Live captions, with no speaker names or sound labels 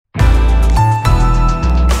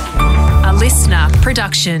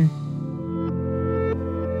production.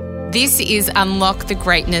 This is Unlock the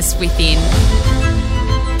Greatness Within.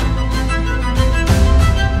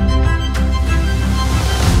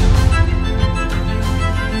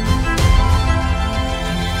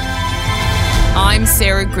 I'm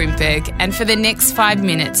Sarah Grimberg, and for the next 5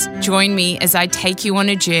 minutes, join me as I take you on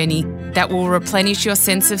a journey that will replenish your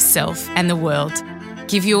sense of self and the world,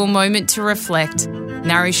 give you a moment to reflect,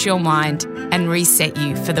 nourish your mind, and reset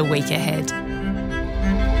you for the week ahead.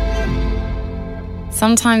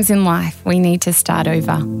 Sometimes in life, we need to start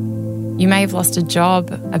over. You may have lost a job,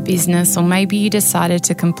 a business, or maybe you decided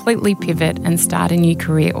to completely pivot and start a new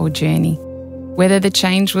career or journey. Whether the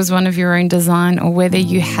change was one of your own design or whether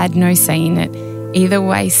you had no say in it, either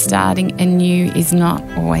way, starting anew is not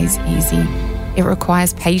always easy. It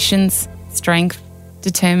requires patience, strength,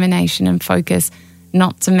 determination, and focus,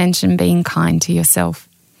 not to mention being kind to yourself.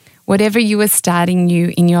 Whatever you are starting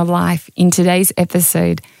new in your life, in today's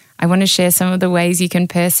episode, I want to share some of the ways you can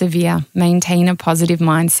persevere, maintain a positive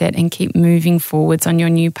mindset, and keep moving forwards on your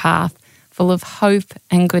new path, full of hope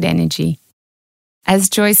and good energy. As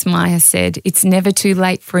Joyce Meyer said, it's never too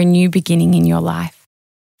late for a new beginning in your life.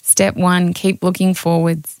 Step 1, keep looking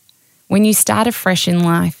forwards. When you start afresh in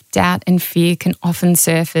life, doubt and fear can often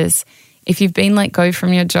surface. If you've been let go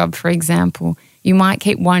from your job, for example, you might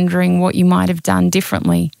keep wondering what you might have done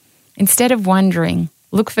differently. Instead of wondering,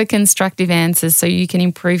 look for constructive answers so you can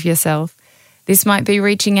improve yourself. This might be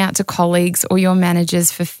reaching out to colleagues or your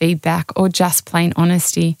managers for feedback or just plain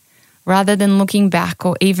honesty. Rather than looking back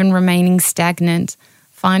or even remaining stagnant,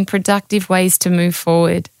 find productive ways to move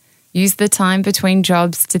forward. Use the time between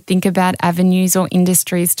jobs to think about avenues or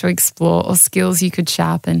industries to explore or skills you could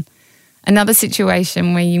sharpen. Another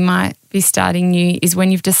situation where you might be starting new is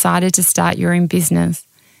when you've decided to start your own business.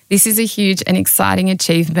 This is a huge and exciting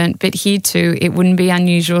achievement, but here too, it wouldn't be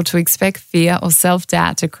unusual to expect fear or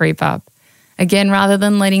self-doubt to creep up. Again, rather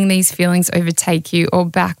than letting these feelings overtake you or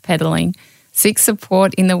backpedaling, seek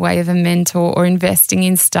support in the way of a mentor or investing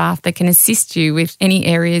in staff that can assist you with any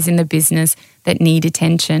areas in the business that need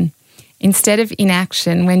attention. Instead of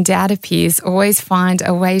inaction, when doubt appears, always find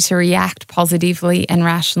a way to react positively and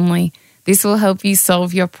rationally. This will help you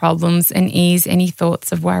solve your problems and ease any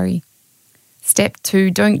thoughts of worry. Step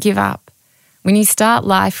 2, don't give up. When you start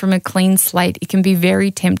life from a clean slate, it can be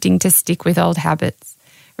very tempting to stick with old habits.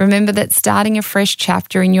 Remember that starting a fresh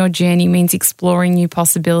chapter in your journey means exploring new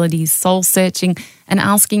possibilities, soul-searching, and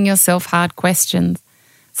asking yourself hard questions.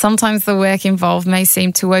 Sometimes the work involved may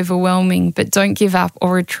seem too overwhelming, but don't give up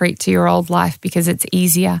or retreat to your old life because it's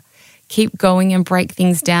easier. Keep going and break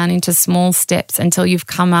things down into small steps until you've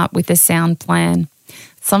come up with a sound plan.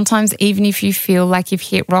 Sometimes even if you feel like you've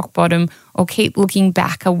hit rock bottom or keep looking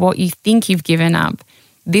back at what you think you've given up,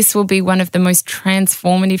 this will be one of the most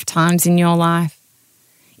transformative times in your life.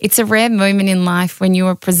 It's a rare moment in life when you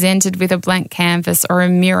are presented with a blank canvas or a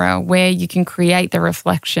mirror where you can create the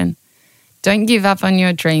reflection. Don't give up on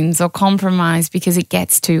your dreams or compromise because it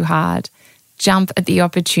gets too hard. Jump at the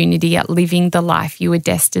opportunity at living the life you were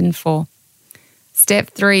destined for.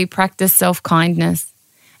 Step 3, practice self-kindness.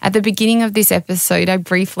 At the beginning of this episode, I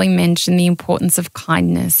briefly mentioned the importance of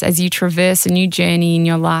kindness as you traverse a new journey in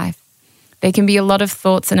your life. There can be a lot of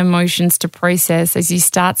thoughts and emotions to process as you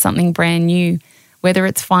start something brand new, whether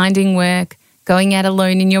it's finding work, going out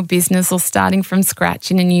alone in your business, or starting from scratch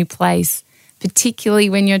in a new place. Particularly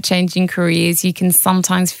when you're changing careers, you can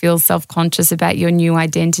sometimes feel self-conscious about your new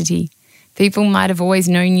identity. People might have always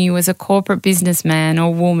known you as a corporate businessman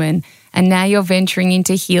or woman, and now you're venturing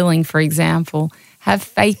into healing, for example. Have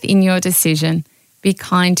faith in your decision. Be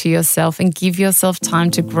kind to yourself and give yourself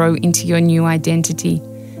time to grow into your new identity.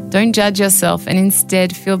 Don't judge yourself and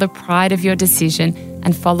instead feel the pride of your decision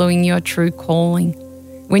and following your true calling.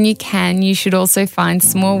 When you can, you should also find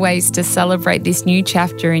small ways to celebrate this new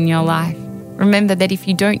chapter in your life. Remember that if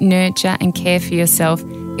you don't nurture and care for yourself,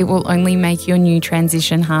 it will only make your new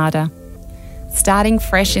transition harder. Starting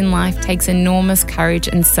fresh in life takes enormous courage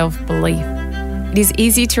and self-belief. It is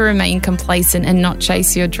easy to remain complacent and not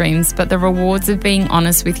chase your dreams, but the rewards of being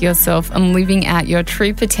honest with yourself and living out your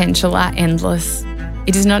true potential are endless.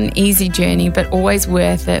 It is not an easy journey, but always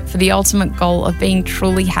worth it for the ultimate goal of being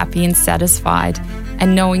truly happy and satisfied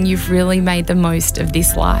and knowing you've really made the most of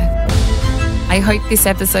this life. I hope this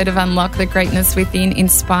episode of Unlock the Greatness Within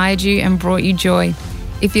inspired you and brought you joy.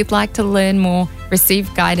 If you'd like to learn more,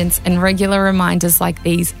 receive guidance and regular reminders like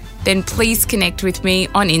these, then please connect with me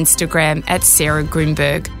on Instagram at Sarah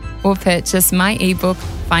Grimberg or purchase my ebook,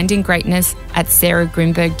 Finding Greatness, at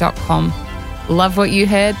sarahgrimberg.com. Love what you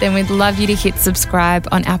heard? Then we'd love you to hit subscribe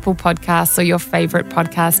on Apple Podcasts or your favourite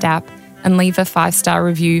podcast app and leave a 5-star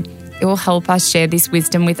review. It will help us share this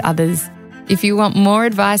wisdom with others. If you want more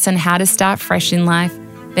advice on how to start fresh in life,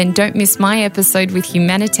 then don't miss my episode with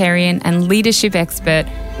humanitarian and leadership expert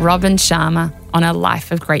Robin Sharma on a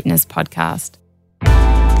Life of Greatness podcast.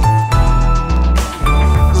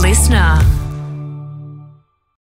 Listener.